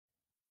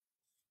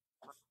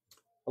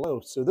Hello,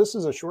 so this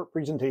is a short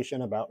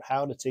presentation about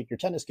how to take your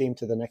tennis game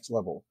to the next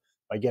level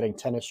by getting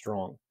tennis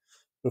strong.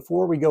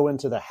 Before we go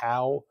into the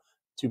how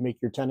to make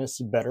your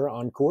tennis better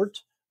on court,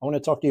 I want to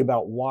talk to you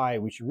about why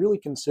we should really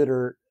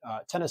consider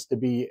tennis to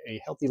be a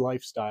healthy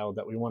lifestyle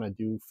that we want to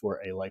do for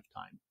a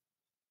lifetime.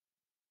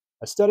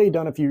 A study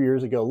done a few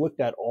years ago looked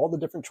at all the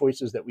different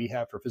choices that we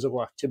have for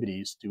physical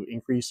activities to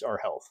increase our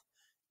health.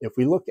 If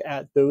we look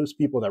at those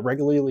people that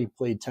regularly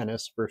played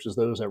tennis versus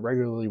those that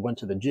regularly went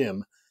to the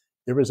gym,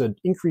 there was an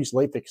increased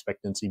life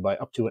expectancy by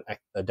up to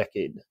a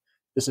decade.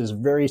 This is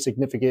very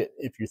significant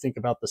if you think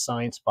about the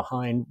science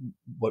behind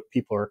what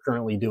people are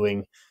currently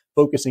doing,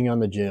 focusing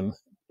on the gym,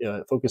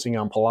 focusing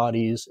on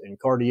Pilates and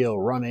cardio,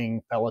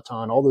 running,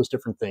 Peloton, all those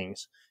different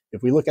things.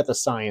 If we look at the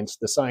science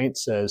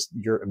says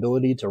your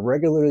ability to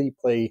regularly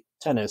play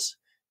tennis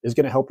is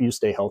going to help you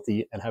stay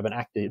healthy and have an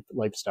active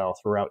lifestyle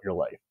throughout your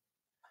life.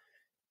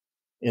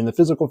 In the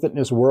physical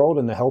fitness world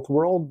and the health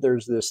world,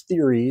 there's this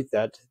theory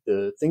that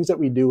the things that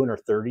we do in our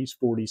 30s,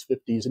 40s,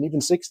 50s, and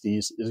even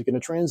 60s is going to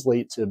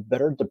translate to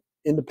better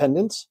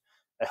independence,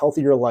 a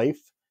healthier life,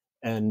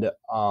 and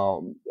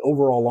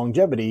overall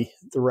longevity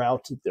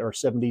throughout our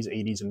 70s,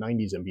 80s, and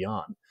 90s and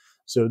beyond.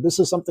 So this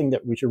is something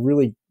that we should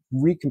really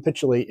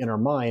recapitulate in our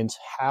minds,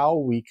 how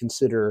we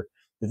consider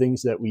the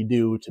things that we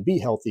do to be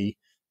healthy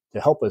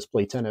to help us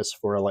play tennis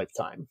for a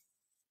lifetime.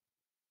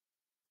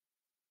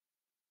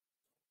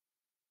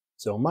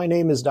 So my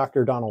name is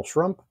Dr. Donald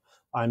Schrump.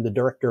 I'm the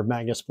Director of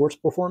Magna Sports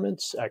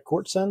Performance at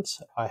CourtSense.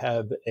 I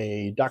have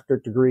a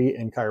doctorate degree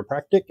in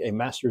chiropractic, a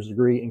master's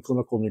degree in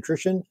clinical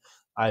nutrition.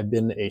 I've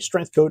been a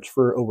strength coach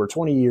for over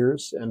 20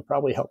 years and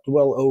probably helped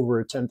well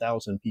over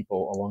 10,000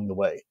 people along the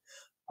way.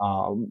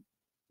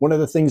 One of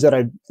the things that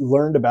I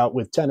learned about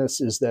with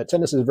tennis is that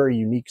tennis is a very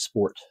unique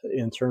sport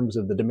in terms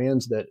of the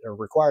demands that are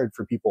required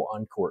for people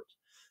on court.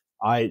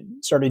 I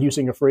started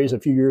using a phrase a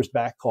few years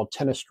back called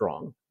tennis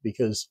strong,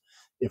 because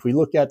if we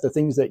look at the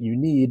things that you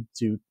need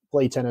to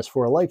play tennis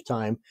for a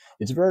lifetime,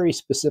 it's very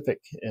specific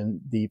in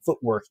the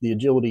footwork, the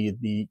agility,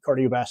 the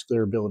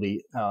cardiovascular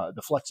ability,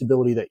 the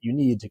flexibility that you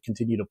need to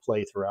continue to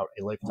play throughout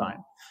a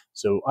lifetime.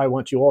 So I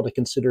want you all to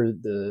consider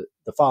the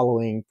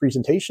following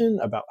presentation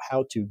about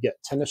how to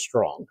get tennis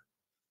strong.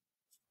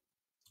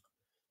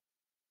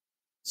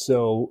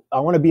 So I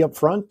want to be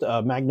upfront.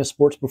 Magna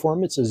Sports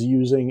Performance is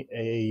using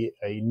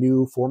a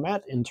new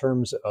format in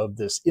terms of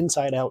this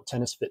Inside Out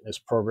Tennis Fitness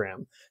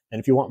program.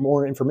 And if you want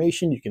more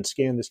information, you can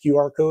scan this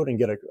QR code and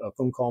get a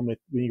phone call with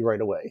me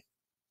right away.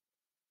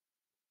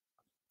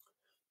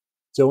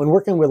 So in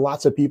working with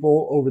lots of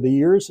people over the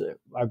years,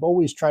 I've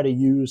always tried to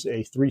use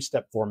a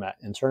three-step format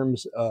in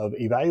terms of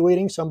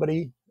evaluating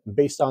somebody,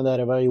 based on that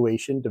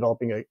evaluation,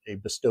 developing a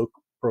bespoke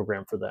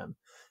program for them,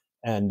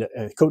 and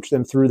coach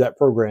them through that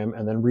program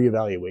and then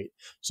reevaluate.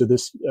 So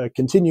this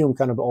continuum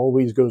kind of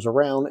always goes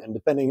around, and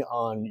depending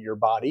on your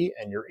body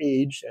and your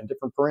age and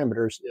different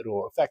parameters,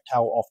 it'll affect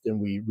how often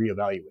we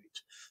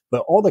reevaluate.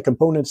 But all the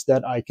components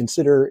that I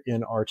consider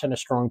in our Tennis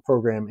Strong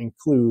program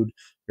include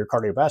your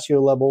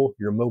cardiovascular level,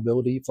 your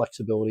mobility,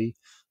 flexibility,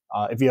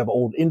 if you have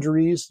old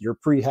injuries, your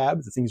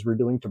prehab, the things we're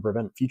doing to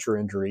prevent future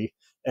injury,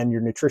 and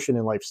your nutrition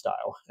and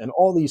lifestyle. And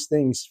all these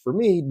things, for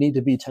me, need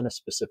to be tennis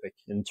specific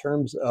in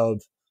terms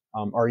of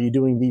are you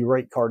doing the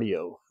right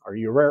cardio? Are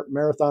you a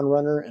marathon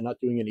runner and not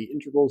doing any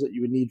intervals that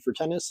you would need for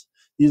tennis?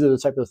 These are the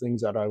type of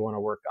things that I want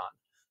to work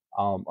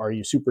on. Are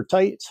you super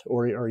tight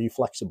or are you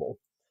flexible?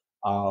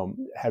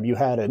 Have you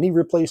had a knee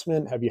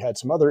replacement? Have you had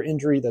some other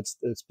injury that's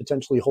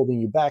potentially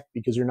holding you back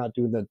because you're not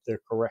doing the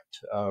correct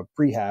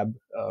prehab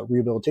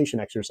rehabilitation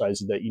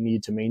exercises that you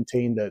need to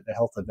maintain the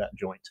health of that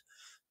joint?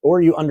 Or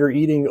are you under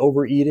eating,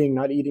 overeating,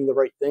 not eating the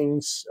right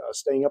things,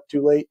 staying up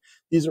too late?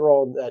 These are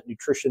all that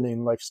nutrition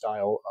and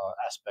lifestyle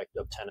aspect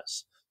of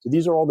tennis. So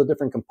these are all the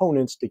different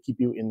components to keep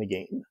you in the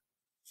game.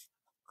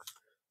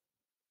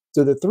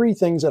 So the three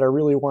things that I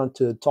really want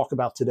to talk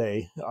about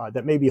today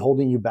that may be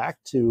holding you back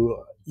to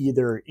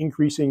either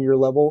increasing your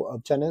level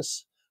of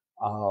tennis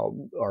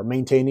or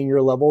maintaining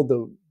your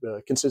level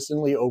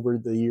consistently over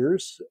the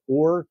years,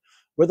 or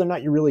whether or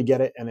not you really get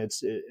it and it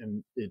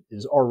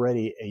is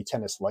already a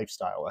tennis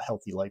lifestyle, a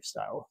healthy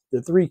lifestyle.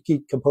 The three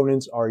key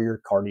components are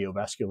your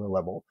cardiovascular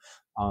level.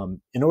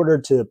 In order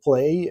to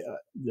play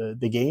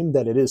the game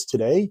that it is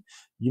today,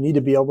 you need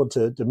to be able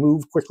to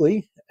move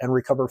quickly and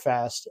recover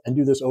fast and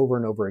do this over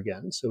and over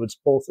again. So it's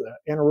both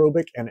an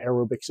anaerobic and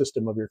aerobic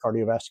system of your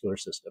cardiovascular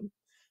system.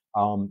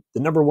 The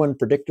number one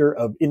predictor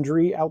of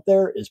injury out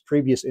there is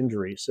previous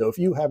injury. So if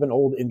you have an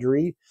old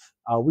injury,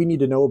 we need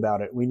to know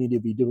about it. We need to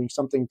be doing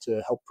something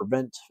to help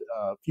prevent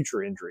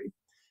future injury.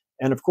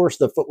 And of course,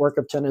 the footwork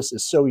of tennis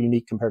is so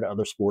unique compared to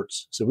other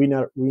sports. So we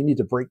need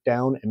to break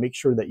down and make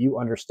sure that you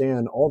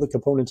understand all the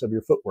components of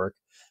your footwork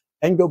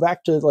and go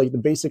back to like the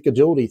basic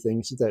agility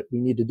things that we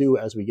need to do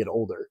as we get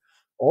older.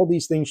 All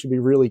these things should be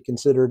really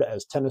considered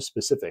as tennis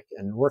specific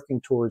and working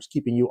towards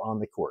keeping you on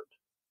the court.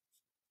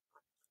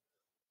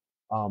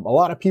 A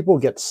lot of people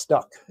get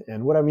stuck.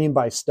 And what I mean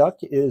by stuck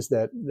is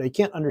that they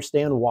can't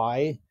understand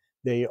why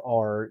they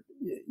are,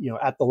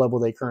 at the level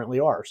they currently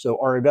are. So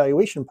our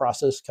evaluation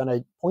process kind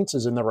of points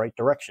us in the right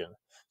direction.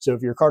 So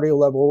if your cardio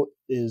level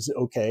is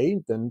okay,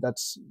 then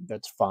that's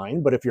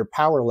fine. But if your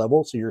power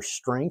level, so your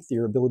strength,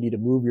 your ability to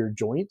move your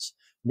joints,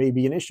 may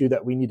be an issue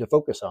that we need to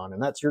focus on,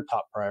 and that's your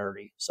top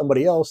priority.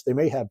 Somebody else, they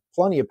may have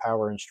plenty of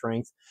power and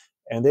strength,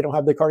 and they don't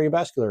have the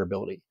cardiovascular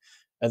ability.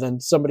 And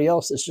then somebody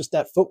else, it's just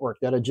that footwork,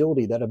 that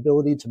agility, that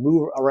ability to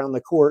move around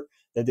the court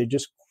that they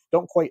just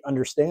don't quite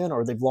understand,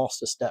 or they've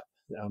lost a step.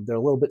 They're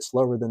a little bit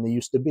slower than they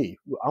used to be.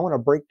 I want to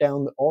break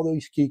down all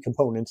these key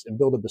components and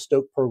build a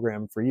bespoke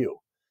program for you.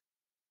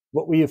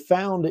 What we have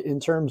found in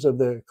terms of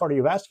the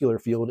cardiovascular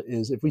field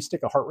is if we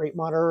stick a heart rate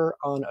monitor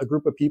on a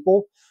group of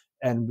people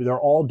and they're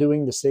all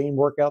doing the same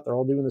workout, they're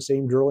all doing the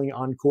same drilling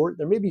on court,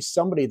 there may be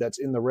somebody that's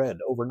in the red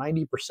over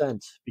 90%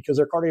 because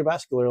their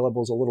cardiovascular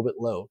level is a little bit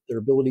low. Their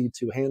ability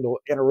to handle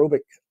anaerobic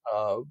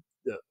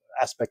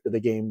aspect of the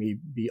game may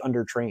be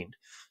undertrained.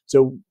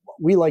 So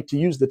we like to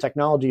use the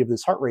technology of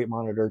this heart rate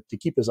monitor to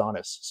keep us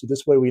honest. So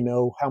this way we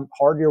know how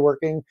hard you're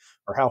working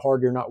or how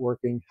hard you're not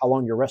working, how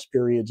long your rest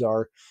periods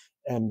are.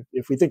 And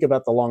if we think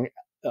about the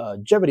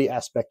longevity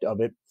aspect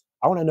of it,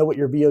 I want to know what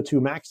your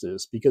VO2 max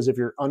is, because if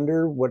you're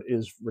under what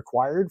is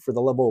required for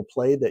the level of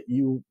play that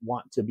you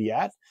want to be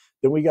at,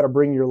 then we got to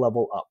bring your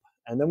level up.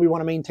 And then we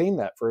want to maintain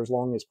that for as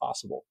long as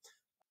possible.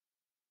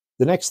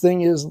 The next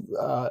thing is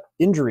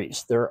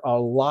injuries. There are a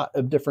lot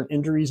of different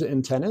injuries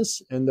in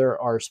tennis, and there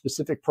are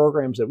specific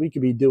programs that we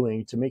could be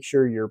doing to make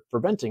sure you're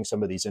preventing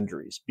some of these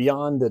injuries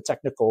beyond the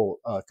technical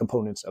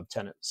components of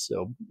tennis.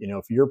 So,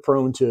 if you're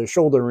prone to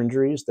shoulder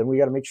injuries, then we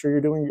got to make sure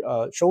you're doing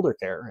shoulder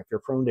care. If you're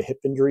prone to hip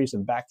injuries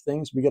and back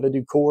things, we got to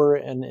do core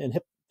and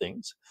hip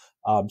things.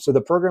 So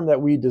the program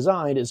that we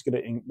designed is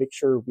going to make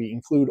sure we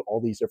include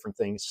all these different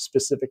things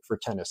specific for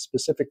tennis,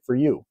 specific for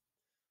you.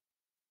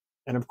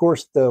 And of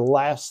course, the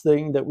last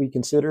thing that we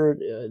considered,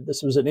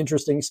 this was an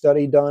interesting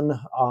study done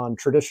on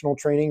traditional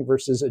training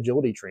versus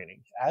agility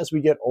training. As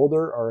we get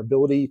older, our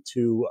ability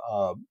to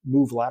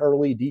move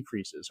laterally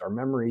decreases, our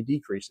memory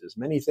decreases.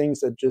 Many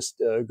things that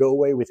just go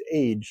away with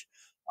age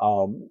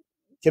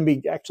can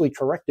be actually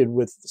corrected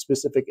with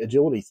specific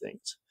agility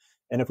things.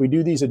 And if we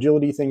do these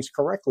agility things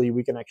correctly,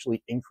 we can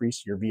actually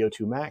increase your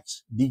VO2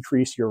 max,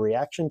 decrease your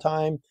reaction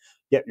time,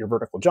 get your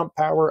vertical jump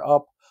power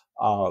up.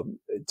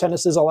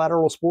 Tennis is a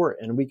lateral sport,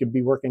 and we could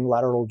be working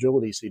lateral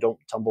agility so you don't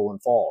tumble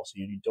and fall, so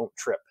you don't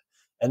trip.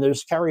 And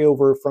there's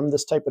carryover from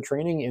this type of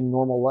training in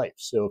normal life.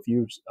 So if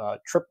you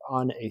trip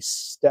on a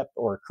step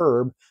or a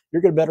curb,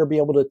 you're going to better be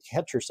able to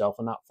catch yourself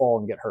and not fall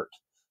and get hurt.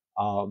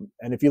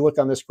 And if you look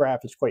on this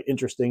graph, it's quite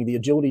interesting. The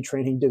agility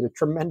training did a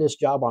tremendous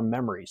job on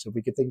memory. So if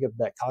we could think of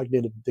that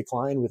cognitive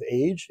decline with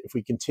age, if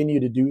we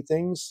continue to do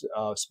things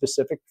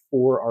specific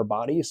for our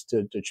bodies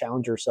to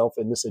challenge ourselves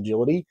in this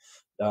agility,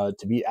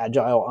 to be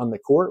agile on the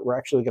court, we're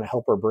actually going to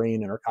help our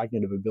brain and our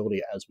cognitive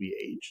ability as we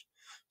age.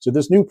 So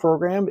this new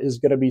program is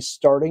going to be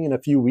starting in a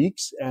few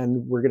weeks,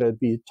 and we're going to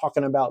be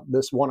talking about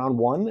this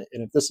one-on-one.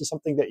 And if this is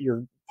something that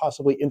you're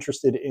possibly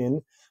interested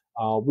in,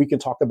 we can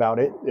talk about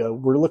it.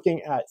 We're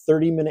looking at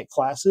 30-minute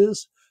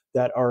classes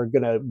that are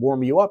going to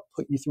warm you up,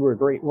 put you through a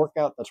great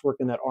workout that's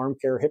working that arm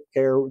care, hip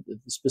care, the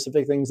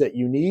specific things that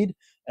you need,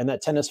 and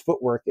that tennis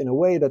footwork in a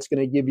way that's going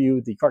to give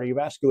you the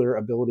cardiovascular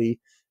ability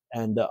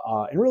and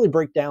really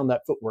break down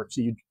that footwork so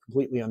you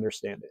completely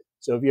understand it.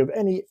 So if you have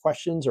any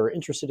questions or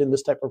interested in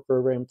this type of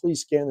program,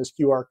 please scan this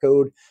QR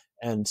code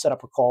and set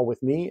up a call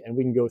with me, and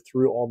we can go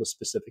through all the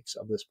specifics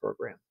of this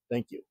program.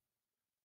 Thank you.